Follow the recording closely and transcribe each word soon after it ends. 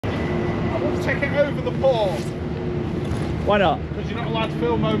Don't take it over the port. Why not? Because you're not allowed to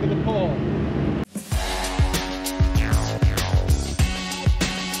film over the port.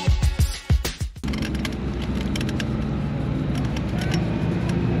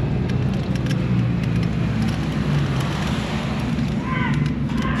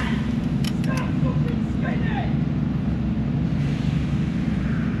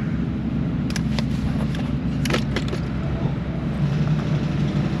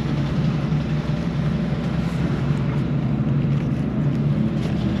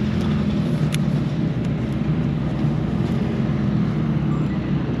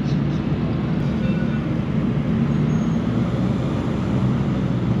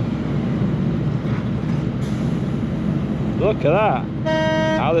 Look at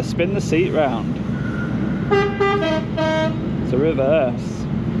that, how they spin the seat round. It's a reverse.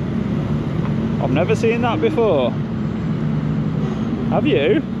 I've never seen that before. Have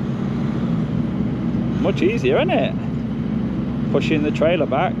you? Much easier, isn't it? Pushing the trailer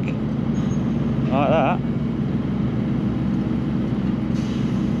back like that.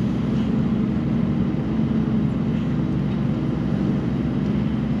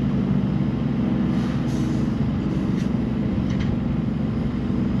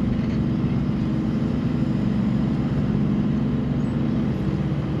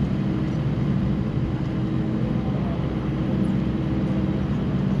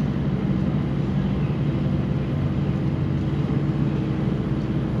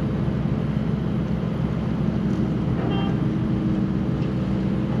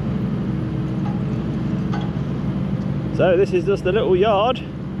 So this is just a little yard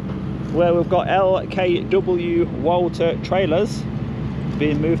where we've got LKW Walter trailers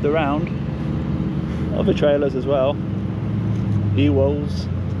being moved around. Other trailers as well. E-Walls,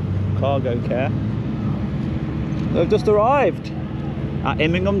 cargo care. They've just arrived at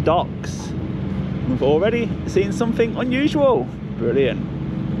Immingham docks. We've already seen something unusual. Brilliant.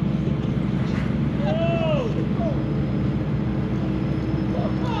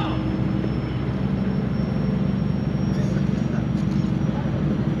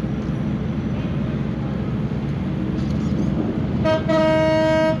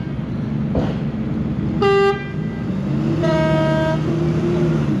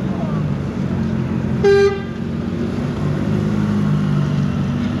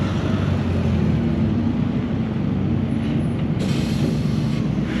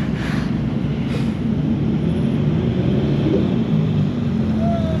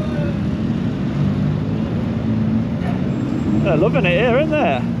 They're loving it here, aren't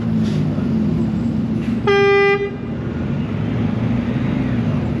they?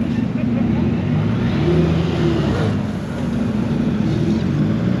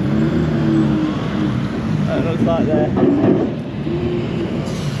 It looks like they're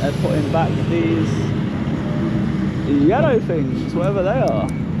putting back these yellow things, whatever they are.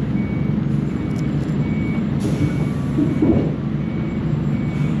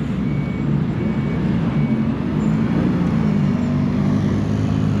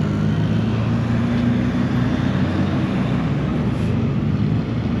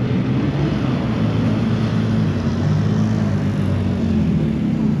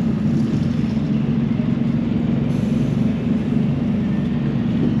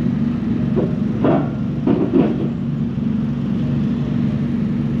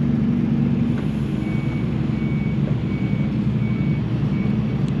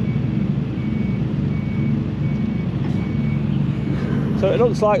 So it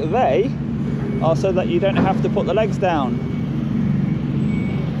looks like they are so that you don't have to put the legs down,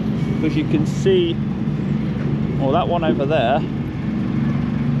 because you can see, well, that one over there,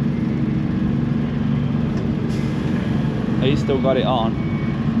 he's still got it on.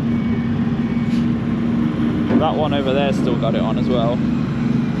 That one over there still got it on as well.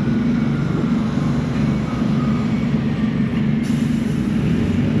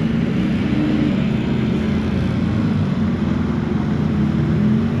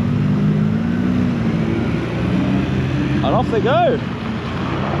 And off they go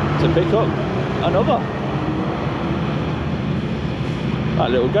to pick up another. Like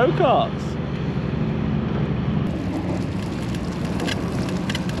little go-karts.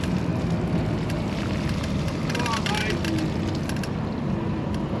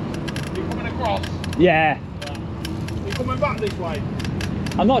 You coming across? Yeah. You coming back this way?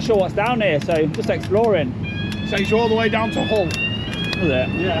 I'm not sure what's down here, so just exploring. Takes you all the way down to Hull. Was it?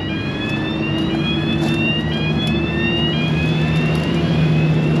 Yeah.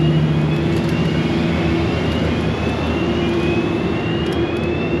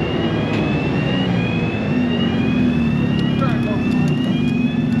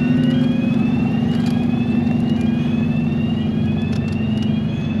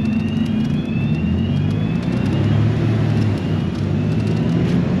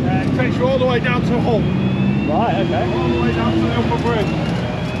 to Hull. Right, okay. All the way down to the upper bridge.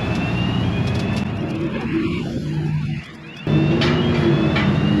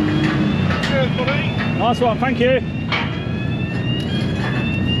 Cheers, buddy. Nice one, thank you.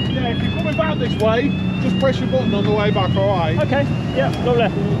 Yeah, if you're coming back this way, just press your button on the way back, alright? Okay, yeah, lovely.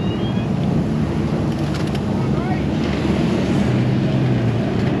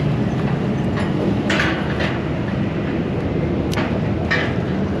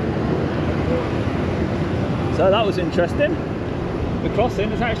 So that was interesting. The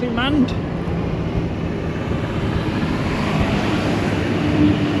crossing is actually manned.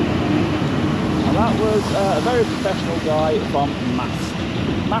 And that was a very professional guy from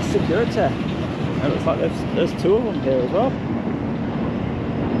Mass Security. It looks like there's two of them here as well.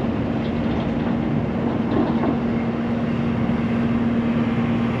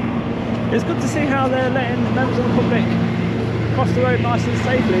 It's good to see how they're letting members of the public cross the road nice and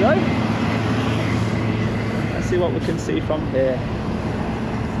safely though. Let's see what we can see from here.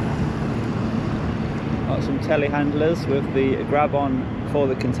 Got some telehandlers with the grab on for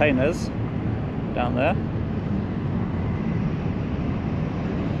the containers down there.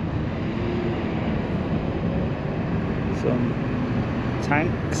 Some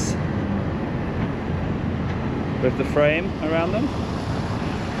tanks with the frame around them.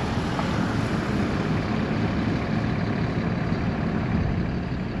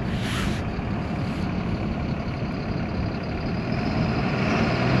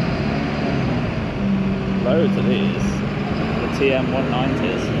 Loads of these, the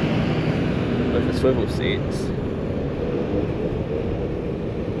TM190s with the swivel seats.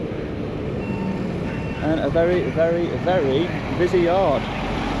 And a very, very, very busy yard.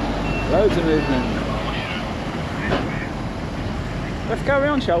 Loads of movement. Let's carry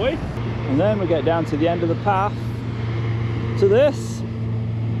on, shall we? And then we get down to the end of the path to this.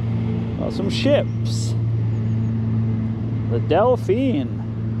 Got some ships. The Delphine.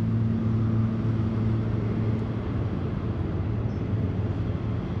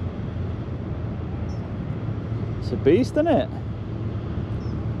 It's a beast, isn't it?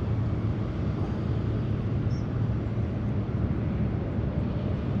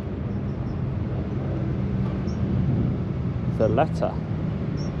 The letter.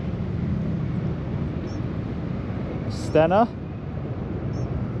 Stena.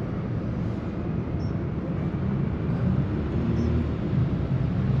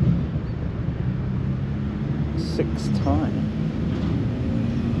 Six time.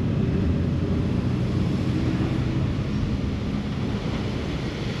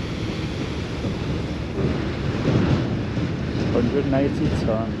 $180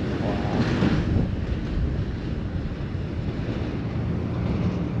 ton. Wow.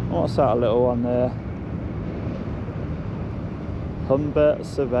 What's that little one there? Humber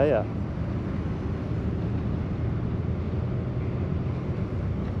Surveyor.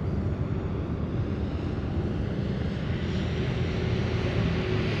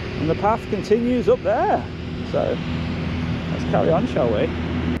 And the path continues up there. So let's carry on, shall we?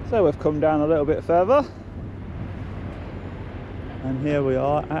 So we've come down a little bit further. And here we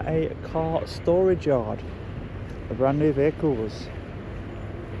are at a car storage yard for brand new vehicles.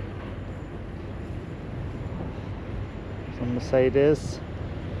 Some Mercedes.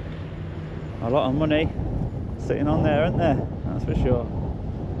 A lot of money sitting on there, isn't there? That's for sure.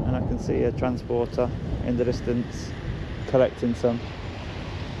 And I can see a transporter in the distance collecting some.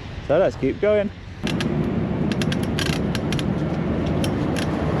 So let's keep going.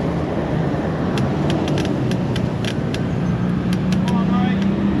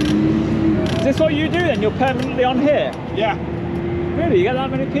 Is this what you do then? You're permanently on here? Yeah. Really? You get that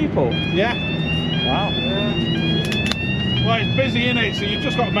many people? Yeah. Wow. Yeah. Well, it's busy, innit? So you've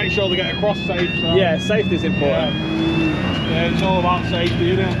just got to make sure they get across safe. So. Yeah, safety is important. Yeah, it's all about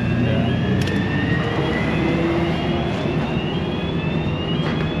safety, isn't it? Yeah.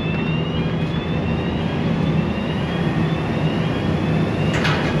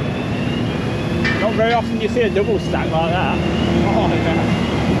 Not very often you see a double stack like that. Oh, yeah.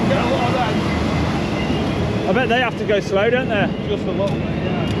 Get a lot of that. I bet they have to go slow, don't they? Just a little bit,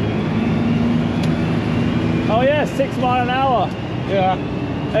 yeah. Oh yeah, 6 miles an hour. Yeah.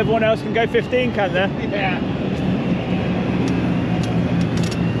 Everyone else can go 15, can they? Yeah.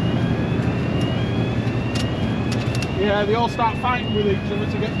 Yeah, they all start fighting with each other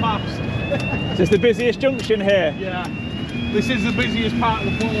to get past. It's the busiest junction here. Yeah. This is the busiest part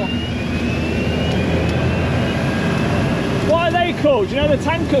of the port. What are they called? Do you know the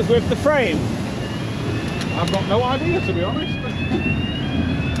tankers with the frame? I've got no idea, to be honest.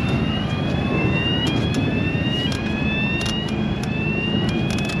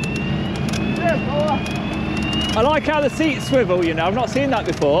 I like how the seats swivel, you know, I've not seen that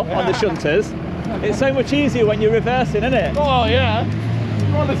before on the shunters. It's so much easier when you're reversing, isn't it? Oh yeah.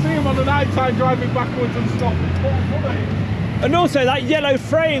 You want to see them on the night time driving backwards and stopping. And also that yellow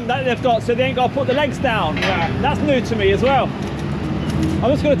frame that they've got, so they ain't got to put the legs down. Yeah. That's new to me as well.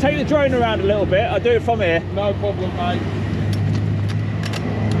 I'm just going to take the drone around a little bit. I'll do it from here. No problem, mate.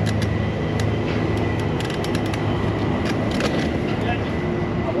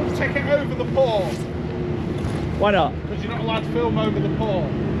 Yeah, I want to take it over the port. Why not? Because you're not allowed to film over the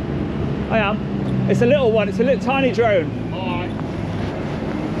port. I am. It's a little one. It's a little tiny drone. Alright.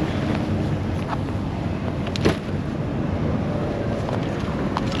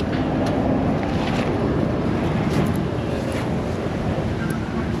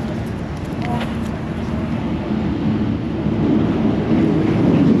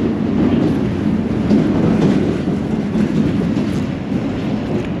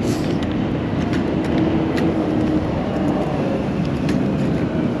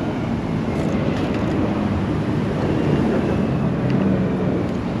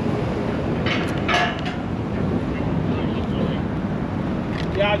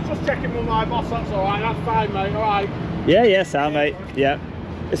 Yeah, I was just checking with my boss, that's alright, that's fine mate, alright. Yeah, sound mate. Yeah.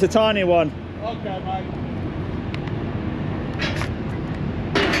 It's a tiny one. Okay mate.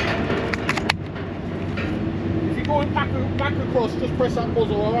 If you're going back across, just press that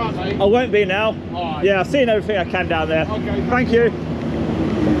buzzer, alright mate? I won't be now. Alright. Yeah, I've seen everything I can down there. Okay. Thank you.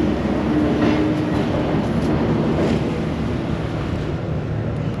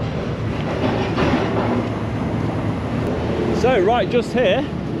 So right just here,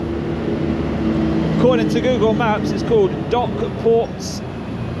 according to Google Maps, it's called Dockports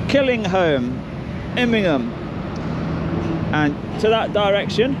Killingholme, Immingham, and to that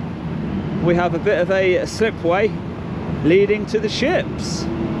direction we have a bit of a slipway leading to the ships.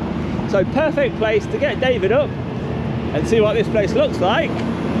 So perfect place to get David up and see what this place looks like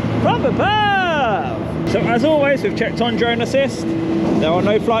from above. So as always, we've checked on drone assist. There are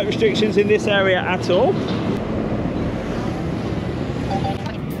no flight restrictions in this area at all.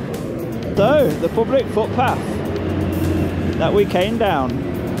 So, the public footpath that we came down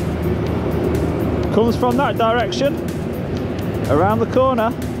comes from that direction, around the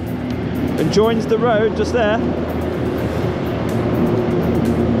corner, and joins the road just there.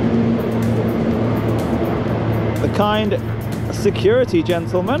 The kind security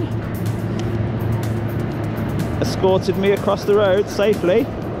gentleman escorted me across the road safely,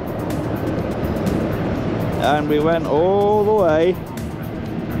 and we went all the way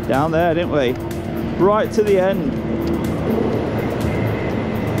down there, didn't we? Right to the end.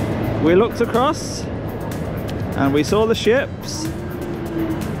 We looked across and we saw the ships,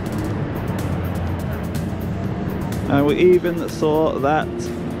 and we even saw that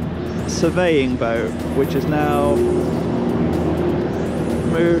surveying boat, which is now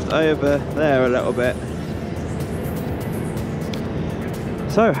moved over there a little bit.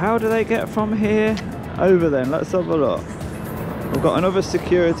 So how do they get from here over then? Let's have a look. We've got another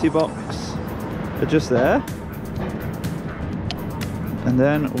security box just there, and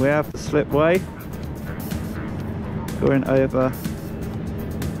then we have the slipway going over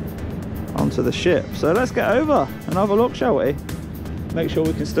onto the ship. So let's get over and have a look, shall we? Make sure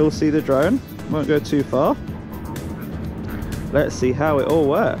we can still see the drone, won't go too far. Let's see how it all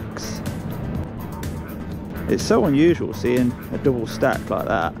works. It's so unusual seeing a double stack like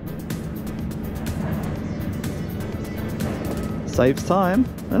that. Saves time,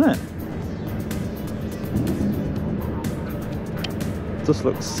 doesn't it? Just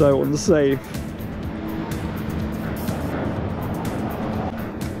looks so unsafe.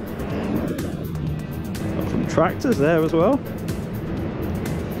 Got some tractors there as well.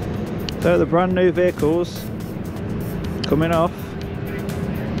 So the brand new vehicles coming off.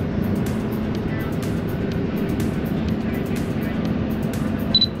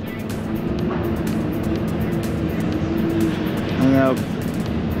 And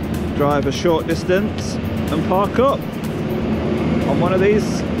they'll drive a short distance and park up on one of these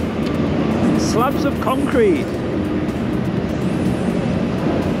slabs of concrete.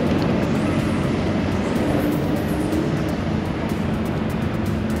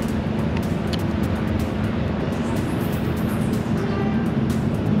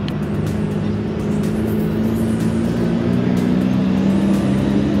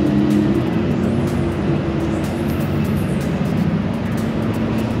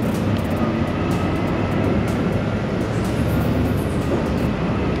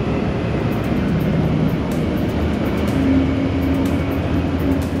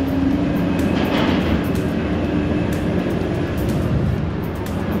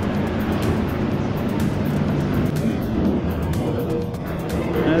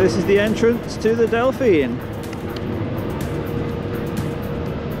 This is the entrance to the Delphine.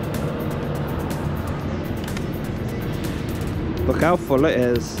 Look how full it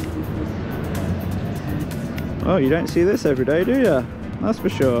is. Oh, you don't see this every day, do you? That's for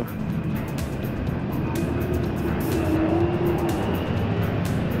sure.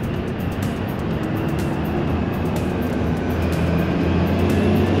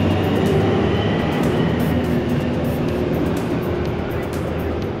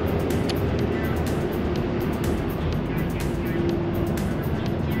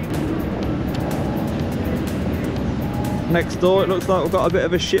 Next door it looks like we've got a bit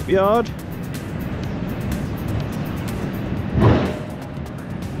of a shipyard.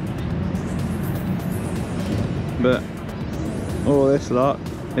 But all this lot,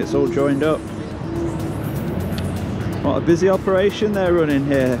 it's all joined up. What a busy operation they're running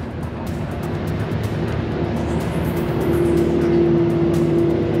here.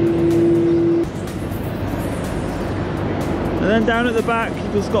 And then down at the back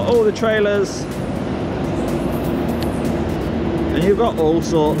you've just got all the trailers. And you've got all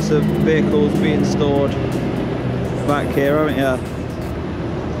sorts of vehicles being stored back here, haven't you?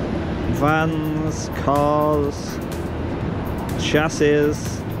 Vans, cars, chassis,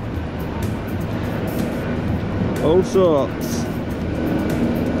 all sorts.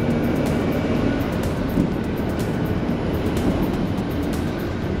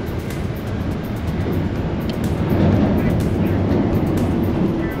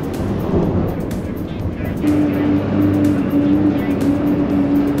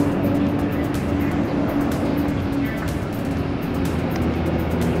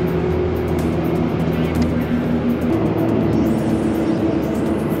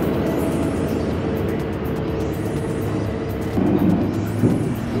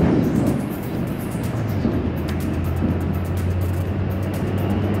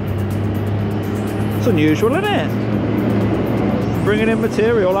 It's unusual, isn't it? Bringing in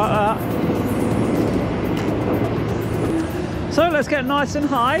material like that. So let's get nice and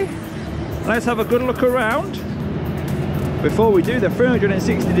high. Let's have a good look around before we do the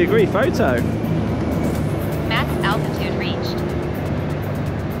 360-degree photo. Max altitude reached.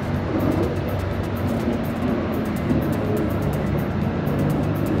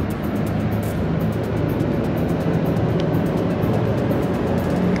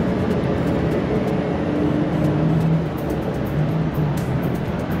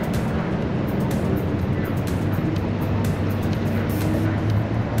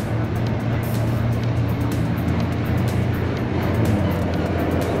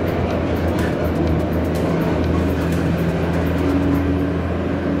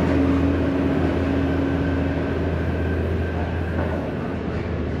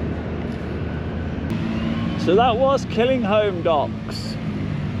 So that was Killingholme docks.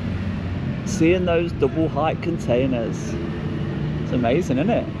 Seeing those double height containers. It's amazing, isn't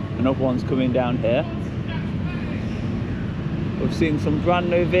it? Another one's coming down here. We've seen some brand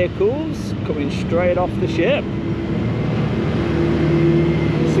new vehicles coming straight off the ship.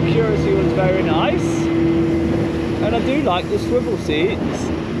 Security was very nice. And I do like the swivel seats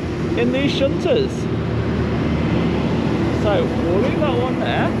in these shunters. So we'll leave that one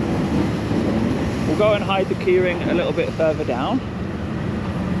there. We'll go and hide the keyring a little bit further down.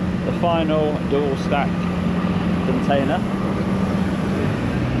 The final dual stack container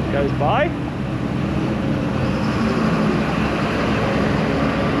goes by.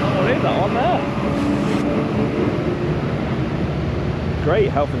 And we'll leave that one there. Great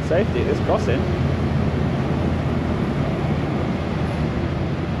health and safety at this crossing.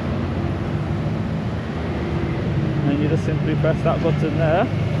 And you just simply press that button there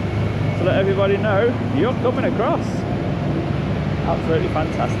to let everybody know you're coming across. Absolutely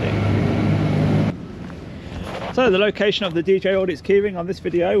fantastic. So the location of the djaudits keyring on this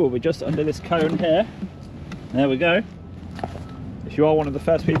video will be just under this cone here. There we go. If you are one of the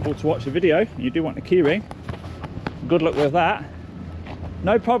first people to watch the video and you do want a keyring, good luck with that.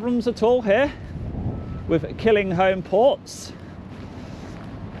 No problems at all here with Killingholme ports.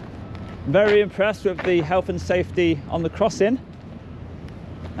 Very impressed with the health and safety on the crossing,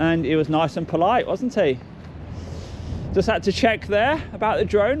 and he was nice and polite, wasn't he? Just had to check there about the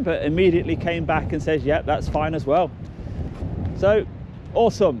drone, but immediately came back and says, yep, that's fine as well. So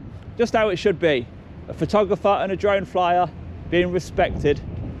awesome, just how it should be. A photographer and a drone flyer being respected,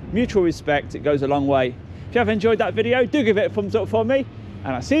 mutual respect, it goes a long way. If you have enjoyed that video, do give it a thumbs up for me,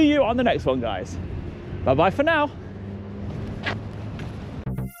 and I'll see you on the next one, guys. Bye bye for now.